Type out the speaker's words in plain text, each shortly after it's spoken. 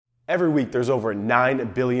Every week, there's over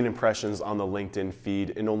 9 billion impressions on the LinkedIn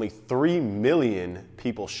feed and only 3 million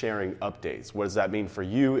people sharing updates. What does that mean for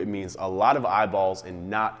you? It means a lot of eyeballs and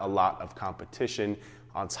not a lot of competition.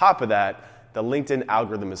 On top of that, the LinkedIn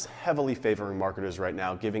algorithm is heavily favoring marketers right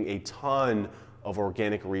now, giving a ton of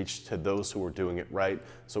organic reach to those who are doing it right.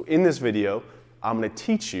 So in this video, I'm going to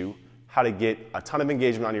teach you how to get a ton of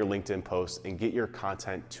engagement on your LinkedIn posts and get your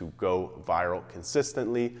content to go viral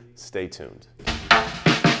consistently. Stay tuned.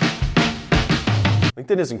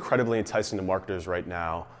 LinkedIn is incredibly enticing to marketers right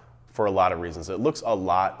now for a lot of reasons. It looks a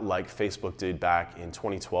lot like Facebook did back in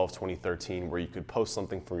 2012, 2013, where you could post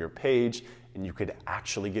something from your page and you could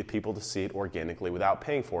actually get people to see it organically without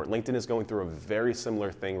paying for it. LinkedIn is going through a very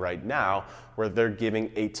similar thing right now where they're giving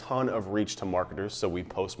a ton of reach to marketers. So we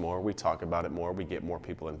post more, we talk about it more, we get more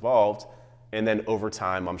people involved. And then over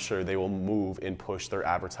time, I'm sure they will move and push their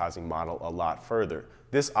advertising model a lot further.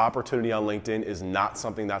 This opportunity on LinkedIn is not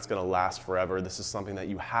something that's going to last forever. This is something that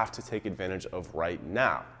you have to take advantage of right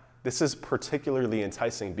now. This is particularly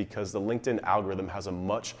enticing because the LinkedIn algorithm has a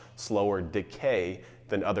much slower decay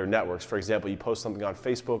than other networks. For example, you post something on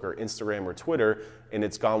Facebook or Instagram or Twitter and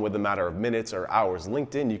it's gone within a matter of minutes or hours.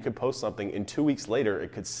 LinkedIn, you could post something and 2 weeks later,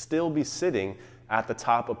 it could still be sitting at the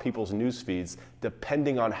top of people's news feeds,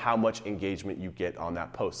 depending on how much engagement you get on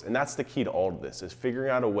that post. And that's the key to all of this, is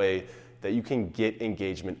figuring out a way that you can get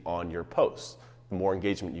engagement on your posts. The more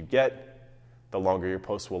engagement you get, the longer your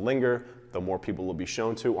posts will linger, the more people will be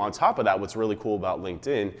shown to. On top of that, what's really cool about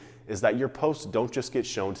LinkedIn is that your posts don't just get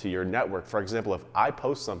shown to your network. For example, if I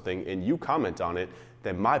post something and you comment on it,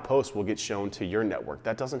 then my post will get shown to your network.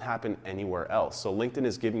 That doesn't happen anywhere else. So LinkedIn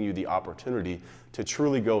is giving you the opportunity to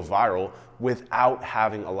truly go viral without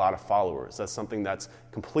having a lot of followers. That's something that's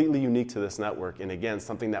completely unique to this network, and again,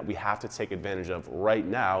 something that we have to take advantage of right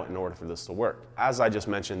now in order for this to work. As I just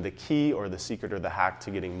mentioned, the key or the secret or the hack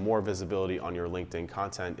to getting more visibility on your LinkedIn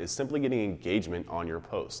content is simply getting engagement on your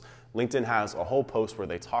posts. LinkedIn has a whole post where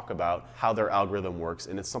they talk about how their algorithm works,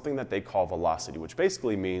 and it's something that they call velocity, which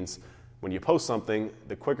basically means when you post something,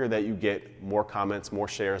 the quicker that you get more comments, more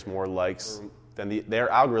shares, more likes, then their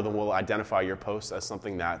algorithm will identify your post as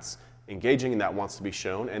something that's engaging and that wants to be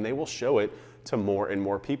shown, and they will show it to more and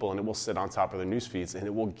more people, and it will sit on top of their news feeds, and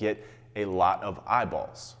it will get a lot of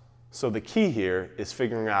eyeballs. So the key here is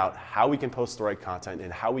figuring out how we can post the right content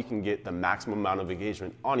and how we can get the maximum amount of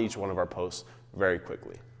engagement on each one of our posts very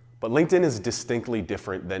quickly. But LinkedIn is distinctly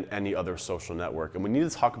different than any other social network, and we need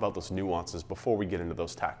to talk about those nuances before we get into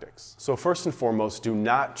those tactics. So first and foremost, do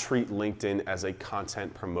not treat LinkedIn as a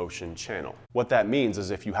content promotion channel. What that means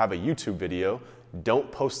is if you have a YouTube video,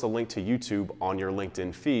 don't post the link to YouTube on your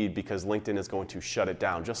LinkedIn feed because LinkedIn is going to shut it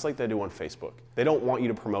down, just like they do on Facebook. They don't want you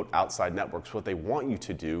to promote outside networks. What they want you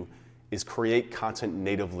to do is create content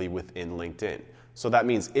natively within LinkedIn. So that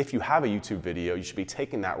means if you have a YouTube video, you should be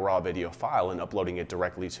taking that raw video file and uploading it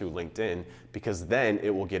directly to LinkedIn, because then it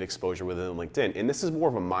will get exposure within LinkedIn. And this is more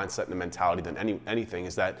of a mindset and a mentality than anything,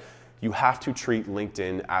 is that you have to treat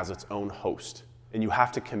LinkedIn as its own host. And you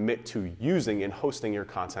have to commit to using and hosting your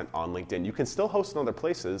content on LinkedIn. You can still host in other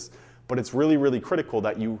places, but it's really, really critical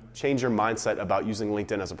that you change your mindset about using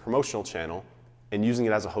LinkedIn as a promotional channel and using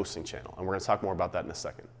it as a hosting channel. And we're gonna talk more about that in a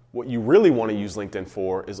second. What you really want to use LinkedIn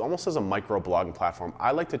for is almost as a micro blogging platform.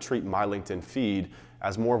 I like to treat my LinkedIn feed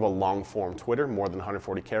as more of a long form Twitter, more than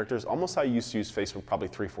 140 characters, almost how you used to use Facebook probably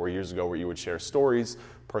 3-4 years ago, where you would share stories,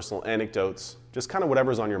 personal anecdotes, just kind of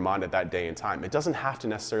whatever's on your mind at that day and time. It doesn't have to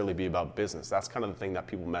necessarily be about business. That's kind of the thing that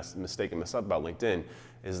people mistake and mess up about LinkedIn,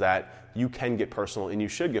 is that you can get personal and you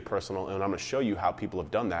should get personal, and I'm going to show you how people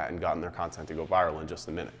have done that and gotten their content to go viral in just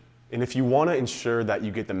a minute. And if you want to ensure that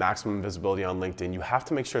you get the maximum visibility on LinkedIn, you have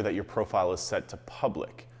to make sure that your profile is set to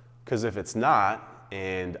public. Because if it's not,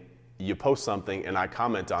 and you post something and I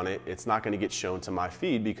comment on it, it's not going to get shown to my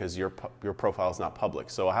feed because your profile is not public.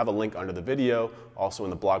 So I have a link under the video, also in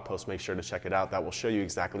the blog post, make sure to check it out. That will show you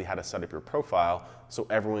exactly how to set up your profile so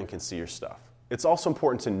everyone can see your stuff. It's also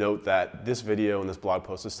important to note that this video and this blog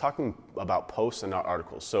post is talking about posts and not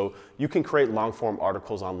articles. So you can create long form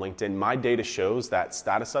articles on LinkedIn. My data shows that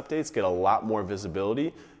status updates get a lot more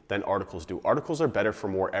visibility than articles do. Articles are better for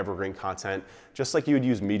more evergreen content. Just like you would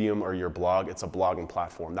use Medium or your blog, it's a blogging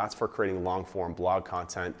platform. That's for creating long form blog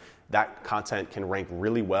content. That content can rank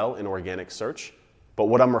really well in organic search. But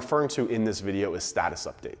what I'm referring to in this video is status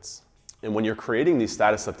updates. And when you're creating these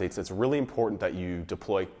status updates, it's really important that you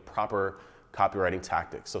deploy proper copywriting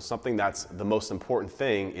tactics. So something that's the most important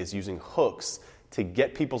thing is using hooks to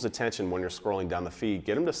get people's attention when you're scrolling down the feed,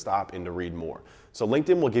 get them to stop and to read more. So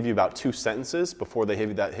LinkedIn will give you about 2 sentences before they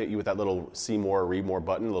hit you with that little see more or read more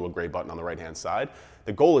button, little gray button on the right hand side.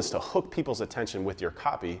 The goal is to hook people's attention with your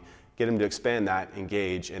copy, get them to expand that,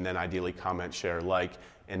 engage, and then ideally comment, share, like,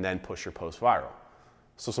 and then push your post viral.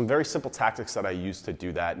 So some very simple tactics that I use to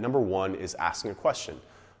do that. Number one is asking a question.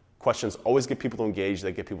 Questions always get people to engage,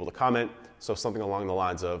 they get people to comment. So something along the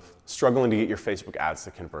lines of struggling to get your Facebook ads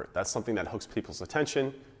to convert. That's something that hooks people's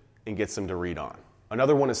attention and gets them to read on.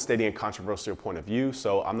 Another one is stating a controversial point of view.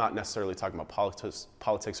 So I'm not necessarily talking about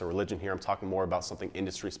politics or religion here. I'm talking more about something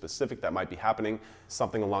industry specific that might be happening.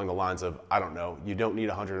 Something along the lines of, I don't know, you don't need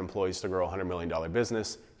 100 employees to grow a $100 million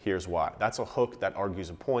business. Here's why. That's a hook that argues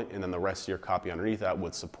a point, and then the rest of your copy underneath that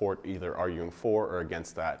would support either arguing for or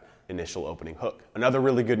against that initial opening hook. Another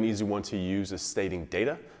really good and easy one to use is stating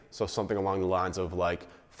data. So something along the lines of like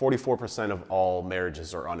 44% of all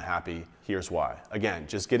marriages are unhappy. Here's why. Again,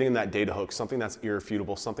 just getting that data hook, something that's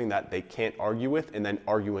irrefutable, something that they can't argue with, and then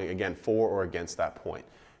arguing again for or against that point.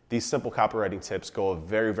 These simple copywriting tips go a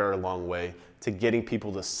very, very long way to getting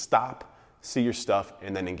people to stop, see your stuff,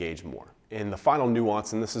 and then engage more. And the final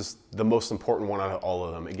nuance, and this is the most important one out of all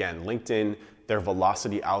of them, again, LinkedIn, their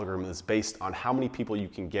velocity algorithm is based on how many people you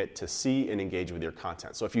can get to see and engage with your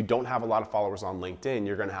content. So if you don't have a lot of followers on LinkedIn,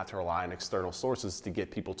 you're gonna have to rely on external sources to get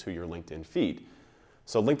people to your LinkedIn feed.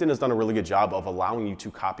 So LinkedIn has done a really good job of allowing you to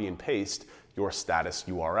copy and paste your status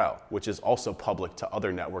URL, which is also public to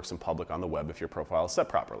other networks and public on the web if your profile is set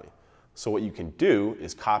properly. So what you can do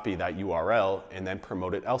is copy that URL and then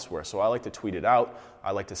promote it elsewhere. So I like to tweet it out.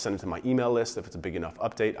 I like to send it to my email list if it's a big enough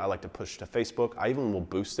update. I like to push it to Facebook. I even will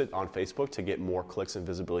boost it on Facebook to get more clicks and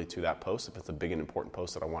visibility to that post if it's a big and important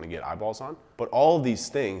post that I want to get eyeballs on. But all of these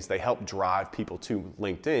things, they help drive people to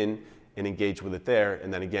LinkedIn and engage with it there.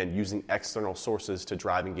 And then again, using external sources to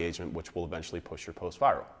drive engagement, which will eventually push your post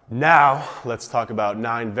viral. Now, let's talk about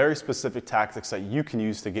 9 very specific tactics that you can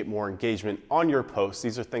use to get more engagement on your posts.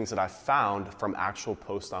 These are things that I found from actual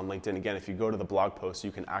posts on LinkedIn. Again, if you go to the blog post,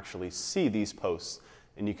 you can actually see these posts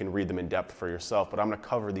and you can read them in depth for yourself. But I'm gonna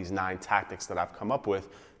cover these 9 tactics that I've come up with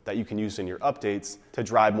that you can use in your updates to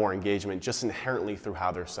drive more engagement just inherently through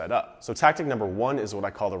how they're set up. So tactic number 1 is what I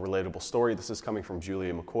call the relatable story. This is coming from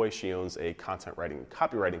Julia McCoy. She owns a content writing and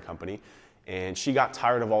copywriting company, and she got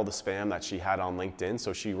tired of all the spam that she had on LinkedIn.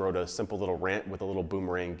 So she wrote a simple little rant with a little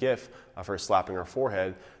boomerang gif of her slapping her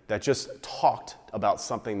forehead that just talked about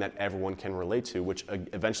something that everyone can relate to, which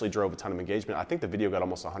eventually drove a ton of engagement. I think the video got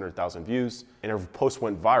almost 100,000 views, and her post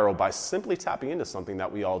went viral by simply tapping into something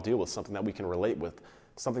that we all deal with, something that we can relate with,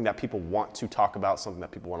 something that people want to talk about, something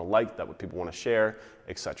that people want to like, that people want to share,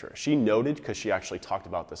 etc. She noted, because she actually talked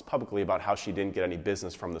about this publicly, about how she didn't get any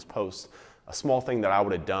business from this post. A small thing that I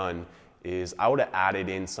would have done is I would have added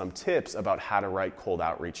in some tips about how to write cold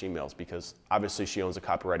outreach emails, because obviously she owns a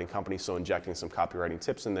copywriting company, so injecting some copywriting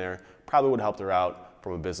tips in there probably would have helped her out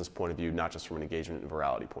from a business point of view, not just from an engagement and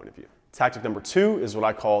virality point of view. Tactic number 2 is what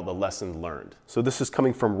I call the lesson learned. So this is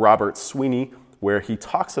coming from Robert Sweeney, where he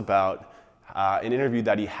talks about an interview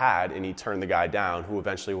that he had, and he turned the guy down, who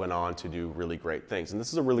eventually went on to do really great things. And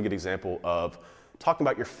this is a really good example of talking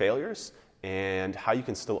about your failures and how you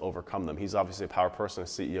can still overcome them. He's obviously a power person, a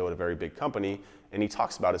CEO at a very big company, and he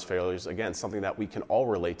talks about his failures, again, something that we can all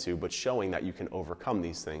relate to, but showing that you can overcome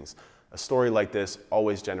these things. A story like this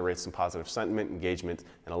always generates some positive sentiment, engagement,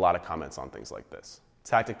 and a lot of comments on things like this.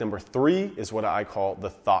 Tactic number 3 is what I call the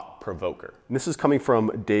thought provoker. And this is coming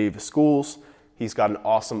from Dave Schools. He's got an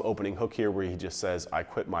awesome opening hook here where he just says, I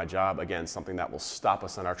quit my job. Again, something that will stop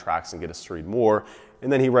us in our tracks and get us to read more.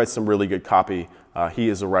 And then he writes some really good copy. He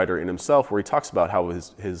is a writer in himself, where he talks about how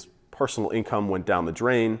his personal income went down the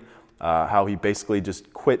drain, how he basically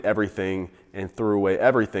just quit everything and threw away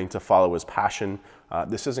everything to follow his passion.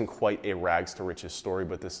 This isn't quite a rags to riches story,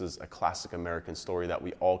 but this is a classic American story that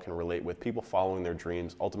we all can relate with. People following their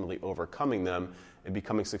dreams, ultimately overcoming them and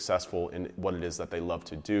becoming successful in what it is that they love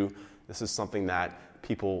to do. This is something that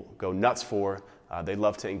people go nuts for. They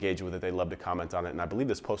love to engage with it. They love to comment on it. And I believe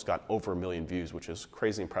this post got over 1 million views, which is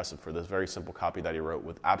crazy impressive for this very simple copy that he wrote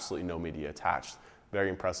with absolutely no media attached. Very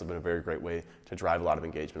impressive and a very great way to drive a lot of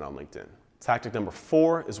engagement on LinkedIn. Tactic number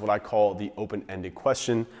 4 is what I call the open-ended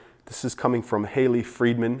question. This is coming from Haley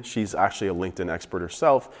Friedman. She's actually a LinkedIn expert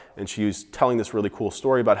herself, and she was telling this really cool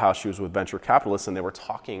story about how she was with venture capitalists, and they were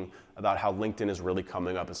talking about how LinkedIn is really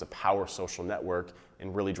coming up as a power social network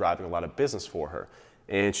and really driving a lot of business for her.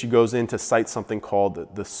 And she goes in to cite something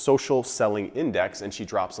called the Social Selling Index, and she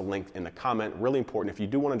drops a link in the comment. Really important. If you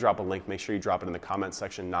do want to drop a link, make sure you drop it in the comment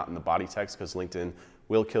section, not in the body text, because LinkedIn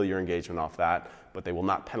will kill your engagement off that, but they will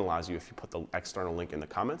not penalize you if you put the external link in the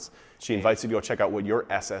comments. She invites you to go check out what your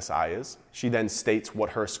SSI is. She then states what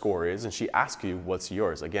her score is, and she asks you what's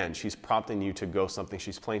yours. Again, she's prompting you to go something.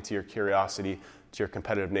 She's playing to your curiosity, to your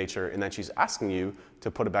competitive nature, and then she's asking you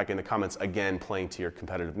to put it back in the comments, again, playing to your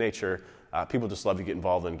competitive nature. People just love to get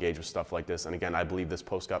involved and engage with stuff like this. And again, I believe this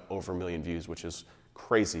post got over 1 million views, which is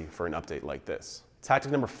crazy for an update like this.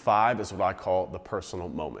 Tactic number 5 is what I call the personal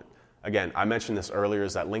moment. Again, I mentioned this earlier,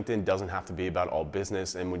 is that LinkedIn doesn't have to be about all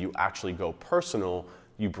business. And when you actually go personal,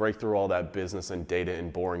 you break through all that business and data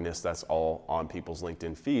and boringness that's all on people's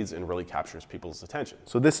LinkedIn feeds and really captures people's attention.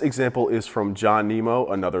 So this example is from John Nemo,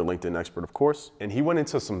 another LinkedIn expert, of course. And he went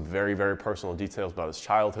into some very, very personal details about his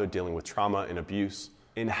childhood, dealing with trauma and abuse,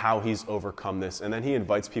 and how he's overcome this. And then he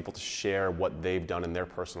invites people to share what they've done in their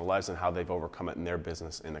personal lives and how they've overcome it in their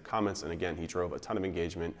business in the comments. And again, he drove a ton of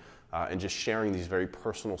engagement. And just sharing these very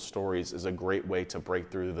personal stories is a great way to break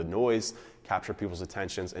through the noise, capture people's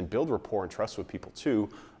attentions, and build rapport and trust with people too,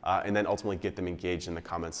 and then ultimately get them engaged in the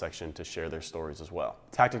comment section to share their stories as well.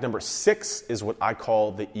 Tactic number 6 is what I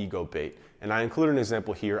call the ego bait. And I included an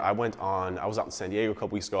example here. I was out in San Diego a couple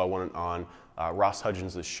weeks ago. I went on Ross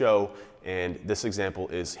Hudgens' show, and this example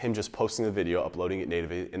is him just posting the video, uploading it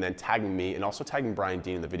natively, and then tagging me and also tagging Brian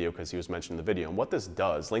Dean in the video because he was mentioned in the video. And what this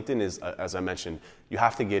does, LinkedIn is, as I mentioned, you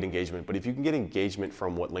have to get engagement, but if you can get engagement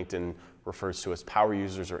from what LinkedIn refers to as power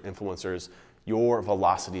users or influencers, your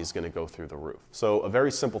velocity is going to go through the roof. So a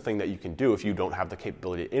very simple thing that you can do if you don't have the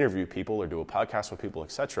capability to interview people or do a podcast with people,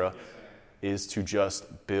 etc., is to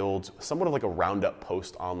just build somewhat of like a roundup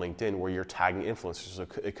post on LinkedIn where you're tagging influencers. So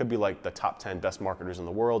it could be like the top 10 best marketers in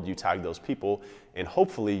the world. You tag those people, and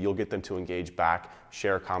hopefully you'll get them to engage back,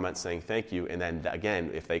 share a comment saying thank you. And then again,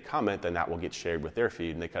 if they comment, then that will get shared with their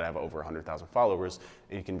feed, and they could have over 100,000 followers,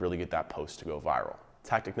 and you can really get that post to go viral.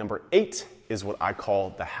 Tactic number 8 is what I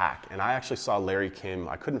call the hack. And I actually saw Larry Kim,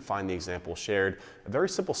 I couldn't find the example, shared a very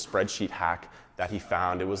simple spreadsheet hack that he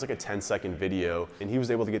found. It was like a 10-second video, and he was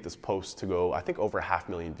able to get this post to go, I think, over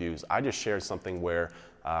 500,000 views. I just shared something where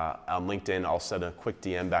on LinkedIn, I'll send a quick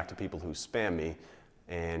DM back to people who spam me.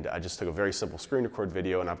 And I just took a very simple screen record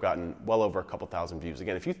video, and I've gotten well over a couple thousand views.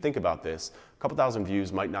 Again, if you think about this, a couple thousand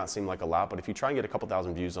views might not seem like a lot, but if you try and get a couple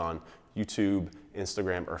thousand views on YouTube,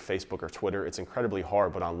 Instagram, or Facebook or Twitter, it's incredibly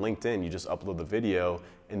hard. But on LinkedIn, you just upload the video,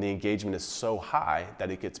 and the engagement is so high that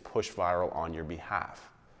it gets pushed viral on your behalf.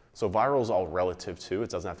 So viral is all relative too. It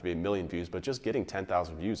doesn't have to be 1 million views, but just getting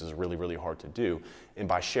 10,000 views is really, really hard to do. And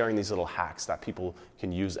by sharing these little hacks that people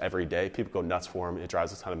can use every day, people go nuts for them. It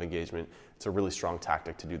drives a ton of engagement. It's a really strong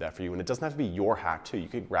tactic to do that for you. And it doesn't have to be your hack too. You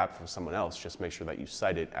could grab it from someone else. Just make sure that you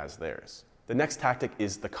cite it as theirs. The next tactic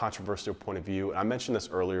is the controversial point of view. And I mentioned this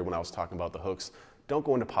earlier when I was talking about the hooks. Don't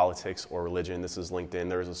go into politics or religion. This is LinkedIn.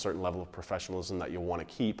 There is a certain level of professionalism that you'll want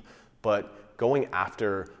to keep. But going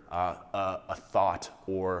after a thought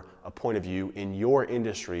or a point of view in your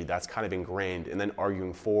industry that's kind of ingrained and then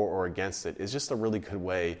arguing for or against it is just a really good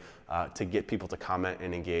way to get people to comment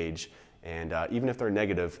and engage. And even if they're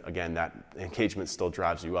negative, again, that engagement still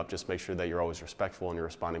drives you up. Just make sure that you're always respectful and you're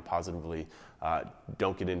responding positively.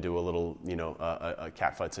 Don't get into a little, a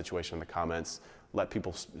catfight situation in the comments. Let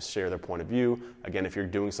people share their point of view. Again, if you're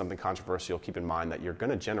doing something controversial, keep in mind that you're going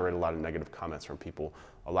to generate a lot of negative comments from people.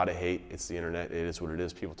 A lot of hate. It's the internet. It is what it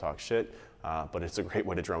is. People talk shit. But it's a great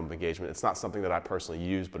way to drum up engagement. It's not something that I personally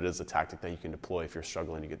use, but it is a tactic that you can deploy if you're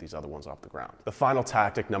struggling to get these other ones off the ground. The final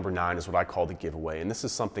tactic, number 9, is what I call the giveaway. And this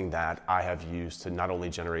is something that I have used to not only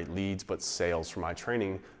generate leads, but sales for my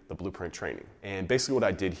training, the Blueprint Training. And basically what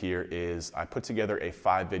I did here is I put together a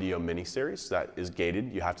 5-video mini-series that is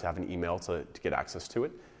gated. You have to have an email to get access to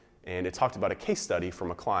it. And it talked about a case study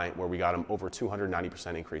from a client where we got them over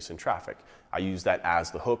 290% increase in traffic. I used that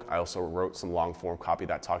as the hook. I also wrote some long form copy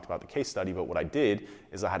that talked about the case study, but what I did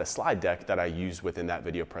is I had a slide deck that I used within that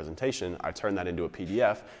video presentation. I turned that into a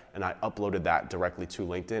PDF and I uploaded that directly to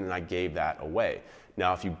LinkedIn and I gave that away.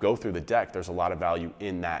 Now, if you go through the deck, there's a lot of value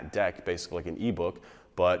in that deck, basically like an ebook,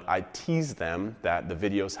 but I tease them that the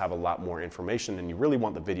videos have a lot more information and you really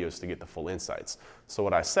want the videos to get the full insights. So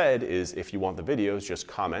what I said is if you want the videos, just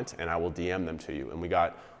comment and I will DM them to you. And we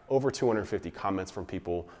got over 250 comments from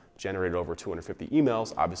people, generated over 250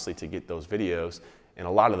 emails, obviously to get those videos. And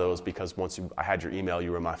a lot of those, because once I had your email,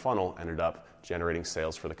 you were in my funnel, ended up generating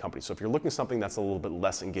sales for the company. So if you're looking at something that's a little bit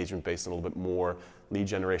less engagement based and a little bit more lead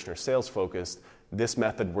generation or sales focused, this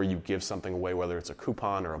method where you give something away, whether it's a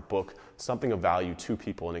coupon or a book, something of value to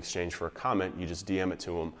people in exchange for a comment, you just DM it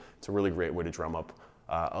to them. It's a really great way to drum up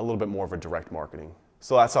a little bit more of a direct marketing.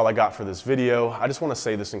 So that's all I got for this video. I just want to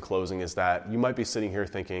say this in closing is that you might be sitting here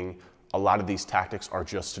thinking, a lot of these tactics are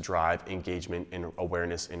just to drive engagement and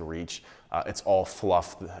awareness and reach. It's all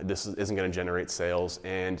fluff. This isn't going to generate sales.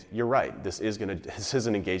 And you're right, this is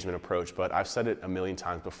an engagement approach, but I've said it a million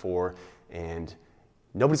times before, and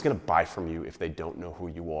nobody's going to buy from you if they don't know who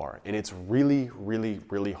you are. And it's really, really,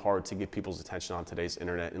 really hard to get people's attention on today's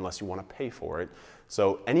internet unless you want to pay for it.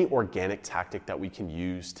 So any organic tactic that we can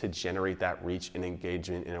use to generate that reach and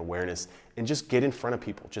engagement and awareness and just get in front of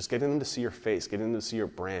people, just getting them to see your face, getting them to see your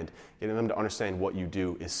brand, getting them to understand what you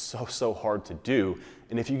do is so hard to do.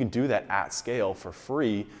 And if you can do that at scale for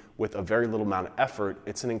free with a very little amount of effort,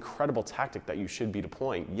 it's an incredible tactic that you should be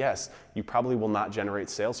deploying. Yes, you probably will not generate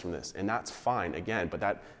sales from this, and that's fine again,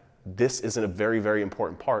 but this is a very, very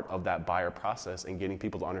important part of that buyer process and getting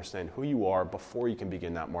people to understand who you are before you can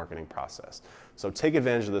begin that marketing process. So take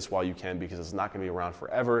advantage of this while you can, because it's not going to be around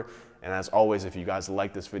forever. And as always, if you guys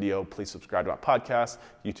like this video, please subscribe to our podcast,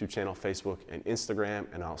 YouTube channel, Facebook, and Instagram,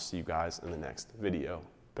 and I'll see you guys in the next video.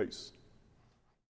 Peace.